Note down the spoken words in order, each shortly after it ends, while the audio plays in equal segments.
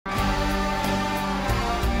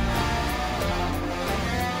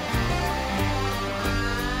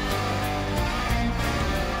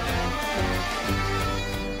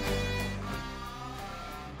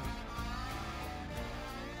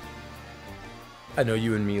I know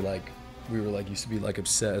you and me, like, we were like, used to be like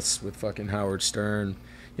obsessed with fucking Howard Stern,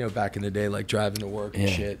 you know, back in the day, like driving to work and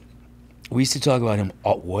shit. We used to talk about him.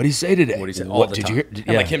 What'd he say today? What he said all the time. Did you hear?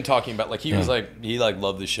 And like him talking about, like, he was like, he like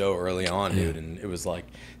loved the show early on, dude, and it was like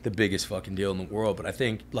the biggest fucking deal in the world. But I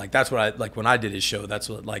think like that's what I like when I did his show. That's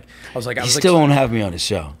what like I was like, I was still won't have me on his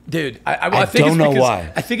show, dude. I think don't it's know because,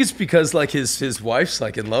 why. I think it's because like his wife's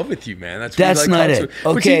like in love with you, man. That's not it.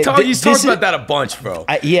 Okay, he's talked about that a bunch, bro.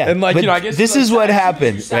 And like, you know, I guess this is what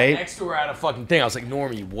happened, right? Next to her at a fucking thing, I was like,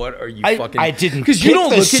 Normie, what are you fucking? I didn't, because you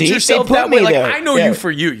don't look at yourself that way. Like, I know you for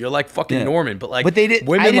you. You're like fucking Norman, but like, they did.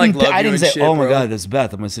 Women like love you. I didn't say, shit, oh my bro. god, that's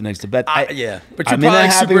Beth. I'm gonna sit next to Beth. But you're probably in a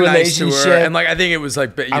like happy super nice to her, relationship. and like I think it was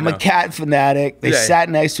like, I'm a cat fanatic. They sat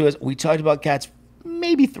next to us. We talked about cats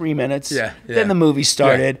maybe 3 minutes. Then the movie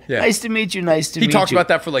started. Nice to meet you. Nice to meet you. He talked about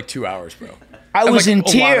that for like 2 hours, bro. I was in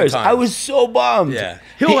tears. I was so bummed. Yeah,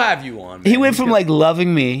 he'll have you on. Man. He went from like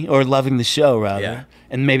loving me or loving the show rather,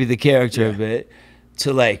 and maybe the character a bit,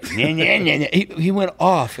 to like he went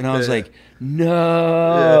off, and I was like,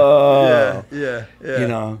 no. Yeah. You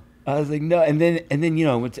know, I was like, no, and then you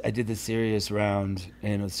know, I did the Sirius round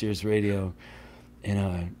and Sirius Radio,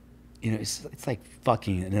 and you know, it's like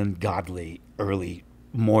fucking an ungodly early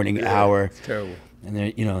morning hour. It's terrible.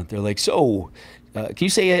 And they're like, so. Can you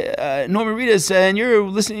say Norman Reedus and you're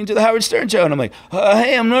listening to the Howard Stern show? And I'm like,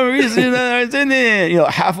 hey, I'm Norman Reedus, you know,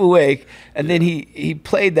 half awake. And then he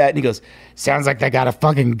played that and he goes, sounds like they got a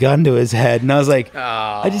fucking gun to his head. And I was like,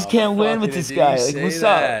 I just can't win with this guy. Like, what's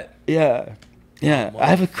up? Yeah. I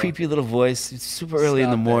have a creepy little voice. It's super early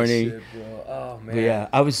in the morning. Shit, bro. Oh man. But yeah,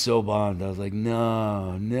 I was so bummed. I was like,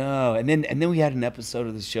 no. And then we had an episode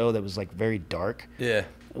of the show that was like very dark. Yeah.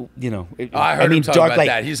 You know, I heard him talk dark, about like,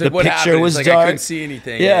 that. He's like, the what picture happened? was Like, dark. I couldn't see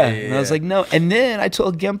anything. Yeah. And I was like, no. And then I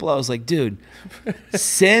told Gimple, I was like, dude,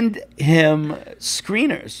 send him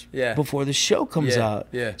screeners before the show comes out.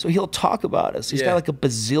 Yeah. So he'll talk about us. He's got like a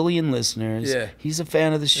bazillion listeners. Yeah. He's a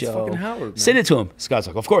fan of the show. It's fucking Howard, man. Send it to him. Scott's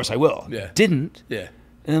like, of course I will. Yeah. Didn't. Yeah.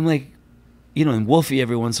 And I'm like, you know, and Wolfie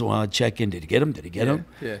every once in a while I'd check in. Did he get him? Did he get him?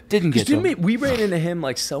 Yeah. Didn't get him. We ran into him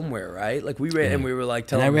like somewhere, right? Like we ran and we were like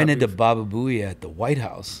telling him. And I ran into people. Baba Booey at the White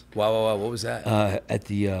House. Wow. What was that? At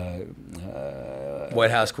the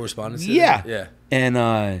White House Correspondents' Center?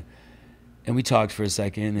 Yeah. And we talked for a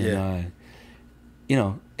second, and you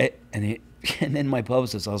know, and then my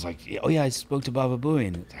publicist, I was like, oh yeah, I spoke to Baba Booey,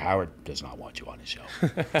 and Howard does not want you on his show.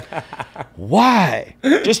 Why?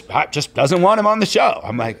 Just doesn't want him on the show.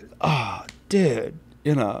 I'm like, oh, dude,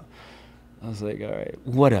 you know. I was like, all right,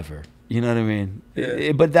 whatever. You know what I mean?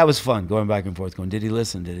 Yeah. But that was fun, going back and forth, going, did he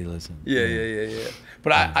listen? Did he listen? Yeah.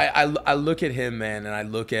 But I look at him, man, and I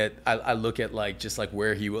look at like just like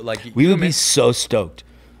where he would like. We would be so stoked.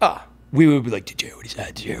 We would be like, did you hear what he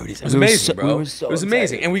said? Did you hear what he said? It was amazing, bro. We were so it was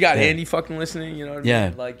amazing. excited. And we got Andy fucking listening, you know what I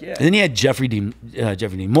mean? Like, And then he had Jeffrey Dean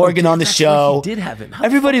Morgan on the show. He did have him.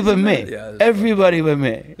 Everybody but me. Yeah, everybody but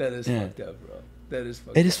me. That is fucked up, bro. That is fucked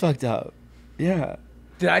up. It is fucked up. Yeah.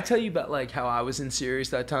 Did I tell you about like how I was in Sirius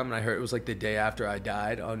that time and I heard it was like the day after I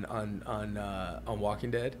died on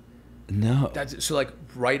Walking Dead? No. So like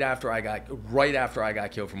right after I got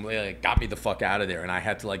killed from like got me the fuck out of there and I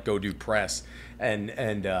had to like go do press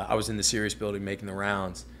and I was in the Sirius building making the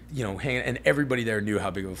rounds, you know, hanging, and everybody there knew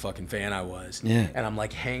how big of a fucking fan I was. Yeah. And I'm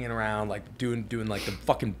like hanging around like doing like the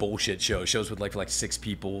fucking bullshit shows with like 6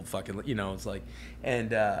 people fucking, you know, it's like,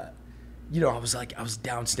 and you know, I was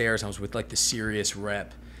downstairs, I was with like the Sirius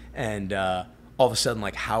rep, and all of a sudden,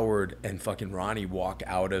 like Howard and fucking Ronnie walk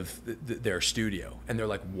out of their studio, and they're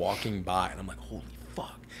like walking by, and I'm like, holy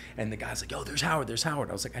fuck! And the guy's like, yo, there's Howard.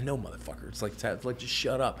 I was like, I know, motherfucker. It's like just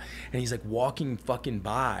shut up. And he's like walking fucking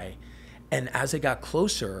by, and as they got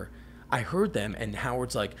closer, I heard them, and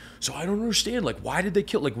Howard's like, so I don't understand, like, why did they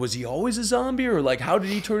kill, like, was he always a zombie, or like, how did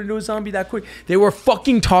he turn into a zombie that quick? They were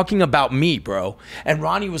fucking talking about me, bro. And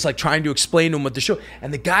Ronnie was like trying to explain to him what the show,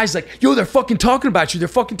 and the guy's like, yo, they're fucking talking about you,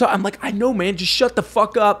 I'm like, I know, man, just shut the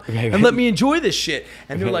fuck up and let me enjoy this shit.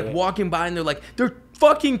 And they're like walking by, and they're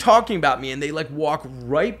fucking talking about me, and they like walk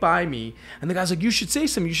right by me, and the guy's like, you should say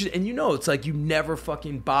something, you should. And you know, it's like, you never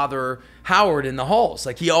fucking bother Howard in the halls,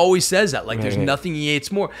 like he always says that, like there's nothing he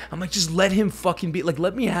hates more. I'm like, just let him fucking be, like,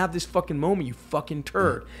 let me have this fucking moment, you fucking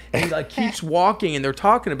turd. And he like keeps walking, and they're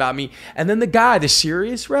talking about me, and then the guy, the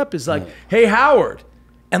Sirius rep, is like, hey Howard,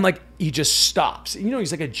 and like he just stops, you know,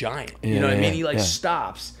 he's like a giant, you know what I mean? He like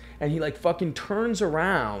stops, and he like fucking turns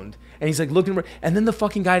around, and he's like looking around, and then the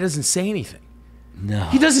fucking guy doesn't say anything. No.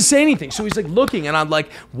 He doesn't say anything. So he's like looking, and I'm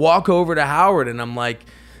like walk over to Howard, and I'm like,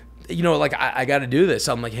 you know, like I got to do this.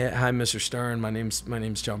 I'm like, hey, hi, Mr. Stern. My name's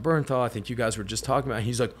Jon Bernthal. I think you guys were just talking about it.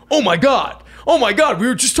 He's like, oh my God, we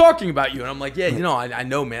were just talking about you. And I'm like, yeah, you know, I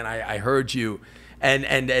know, man. I heard you.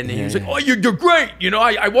 And he was like, oh, you're great. You know,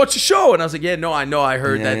 I watched the show. And I was like, yeah, no, I know. I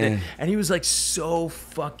heard that. Yeah. And he was like so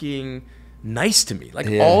fucking nice to me. Like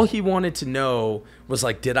all he wanted to know was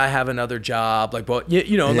like, did I have another job? Like, well,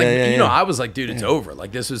 you know, you know, I was like, dude, it's over.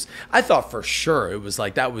 Like this was, I thought for sure it was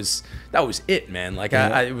like, that was it, man. Like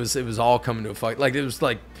it was all coming to a fight. Like it was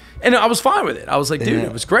like, and I was fine with it. I was like, dude,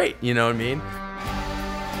 it was great. You know what I mean?